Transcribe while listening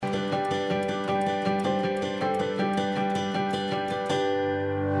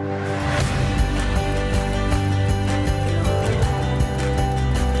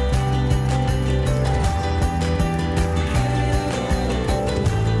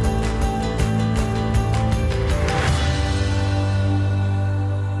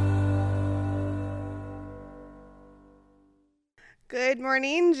Good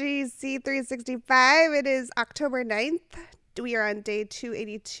morning, GC 365. It is October 9th. We are on day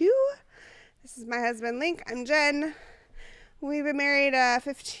 282. This is my husband, Link. I'm Jen. We've been married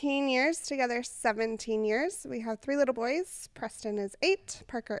 15 years, together 17 years. We have 3 little boys. Preston is 8,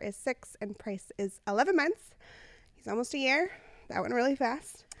 Parker is 6, and Price is 11 months. He's almost a year. That went really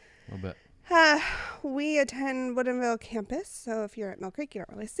fast. A little bit. We attend Woodinville campus, so if you're at Mill Creek, you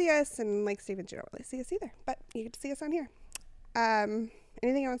don't really see us, and Lake Stevens, you don't really see us either, but you get to see us on here.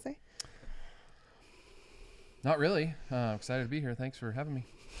 Anything you want to say? Not really. Excited to be here. Thanks for having me.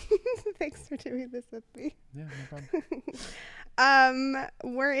 Thanks for doing this with me. Yeah, no problem.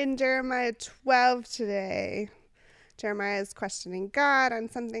 We're in Jeremiah 12 today. Jeremiah is questioning God on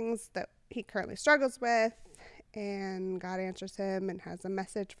some things that he currently struggles with, and God answers him and has a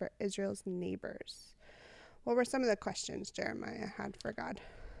message for Israel's neighbors. What were some of the questions Jeremiah had for God?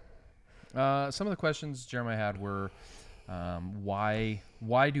 Some of the questions Jeremiah had were, why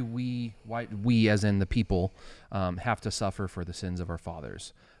do we as in the people have to suffer for the sins of our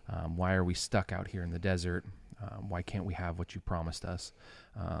fathers? Why are we stuck out here in the desert? Why can't we have what you promised us?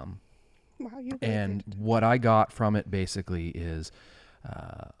 And what I got from it basically is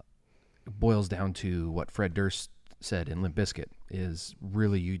boils down to what Fred Durst said in Limp Bizkit, is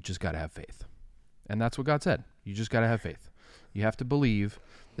really you just got to have faith. And that's what God said. You just got to have faith. You have to believe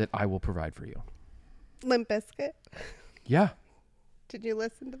that I will provide for you. Limp Bizkit? Yeah. Did you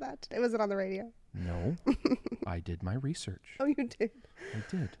listen to that today? Was it on the radio? No. I did my research. Oh, you did? I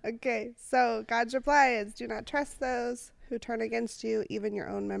did. Okay, so God's reply is, do not trust those who turn against you, even your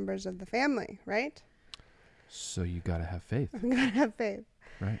own members of the family, right? So you got to have faith. You got to have faith.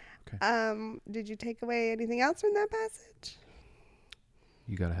 Right. Okay. Did you take away anything else from that passage?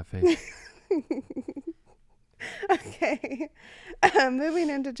 You got to have faith. Okay.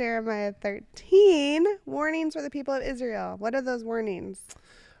 Moving into Jeremiah 13, warnings for the people of Israel. What are those warnings?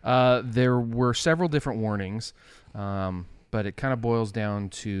 There were several different warnings, but it kind of boils down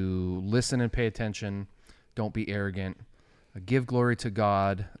to listen and pay attention, don't be arrogant, give glory to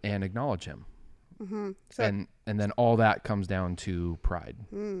God, and acknowledge Him. Mm-hmm. And then all that comes down to pride.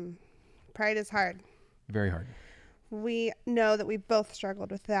 Pride is hard. Very hard. We know that we both struggled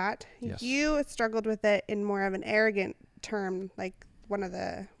with that. Yes. You struggled with it in more of an arrogant term, like one of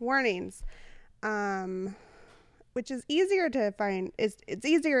the warnings, which is easier to find. It's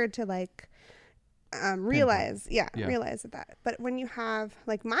easier to like realize, realize that. But when you have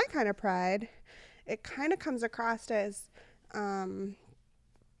like my kind of pride, it kind of comes across as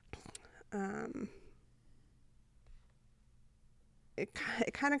it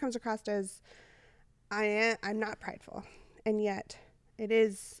kind of comes across as I'm not prideful, and yet it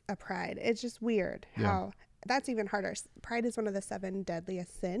is a pride. It's just weird how that's even harder. Pride is one of the 7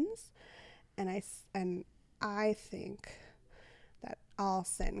 deadliest sins, and I think that all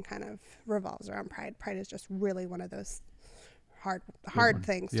sin kind of revolves around pride. Pride is just really one of those hard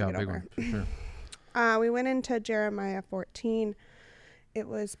things to get over. One, for sure. We went into Jeremiah 14. It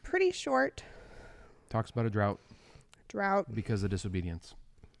was pretty short. Talks about a drought because of disobedience.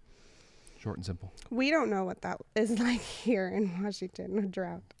 Short and simple. We don't know what that is like here in Washington, a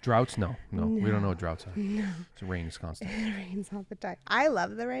drought. Droughts? No. We don't know what droughts are. No. It's rain is constant. It rains all the time. I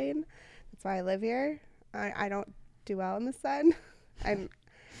love the rain. That's why I live here. I don't do well in the sun. I'm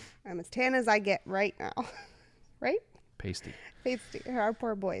as tan as I get right now. Right? Pasty. Our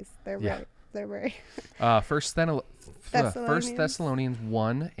poor boys. They're very. First Thessalonians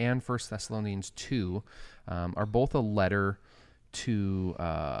 1 and First Thessalonians 2 are both a letter to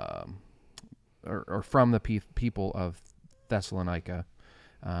or from the people of Thessalonica.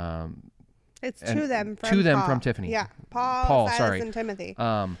 It's to them from Tiffany. Yeah, Paul, Silas, and Timothy.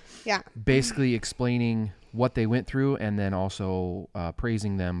 Basically explaining what they went through, and then also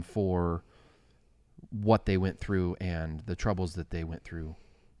praising them for what they went through and the troubles that they went through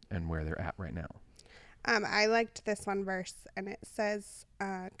and where they're at right now. I liked this one verse, and it says,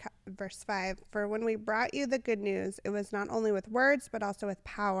 verse 5, "For when we brought you the good news, it was not only with words, but also with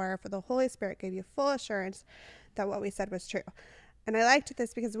power, for the Holy Spirit gave you full assurance that what we said was true." And I liked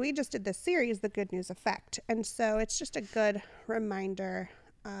this because we just did this series, The Good News Effect. And so it's just a good reminder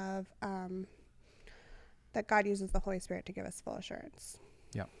of that God uses the Holy Spirit to give us full assurance.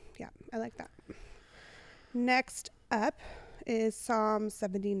 Yeah. Yeah, I like that. Next up is Psalm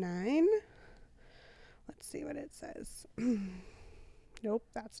 79. Let's see what it says. Nope,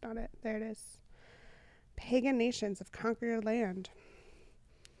 that's not it. There it is. Pagan nations have conquered your land.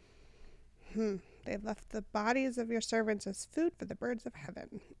 They've left the bodies of your servants as food for the birds of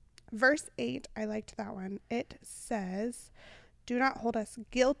heaven. Verse 8, I liked that one. It says, Do not hold us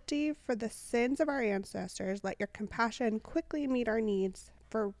guilty for the sins of our ancestors. Let your compassion quickly meet our needs,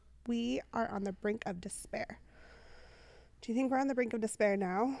 for we are on the brink of despair. Do you think we're on the brink of despair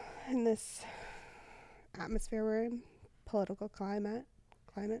now in this atmosphere we're in? Political climate?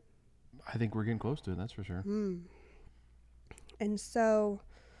 I think we're getting close to it, that's for sure. And so,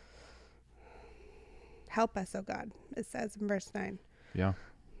 help us, oh God, it says in verse 9. Yeah.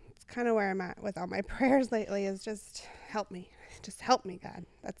 It's kind of where I'm at with all my prayers lately, is just help me. Just help me, God.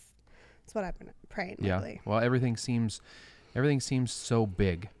 That's what I've been praying lately. Well, everything seems so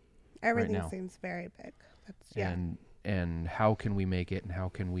big. Everything right now. seems very big. That's, And how can we make it, and how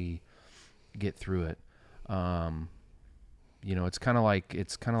can we get through it? It's kind of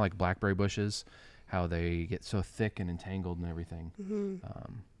like blackberry bushes, how they get so thick and entangled and everything.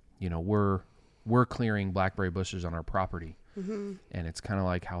 We're clearing blackberry bushes on our property, and it's kind of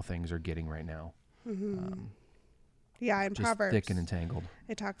like how things are getting right now. In just Proverbs, thick and entangled.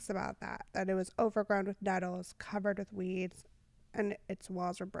 It talks about that it was overgrown with nettles, covered with weeds, and its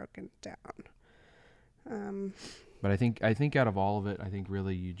walls were broken down. But I think out of all of it, I think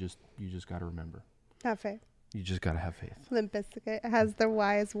really you just got to remember. Have faith. You just got to have faith. Limp Bizkit has the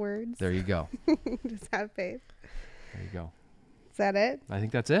wise words. There you go. Just have faith. There you go. Is that it? I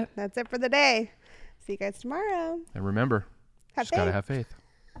think that's it. That's it for the day. See you guys tomorrow. And remember, just got to have faith.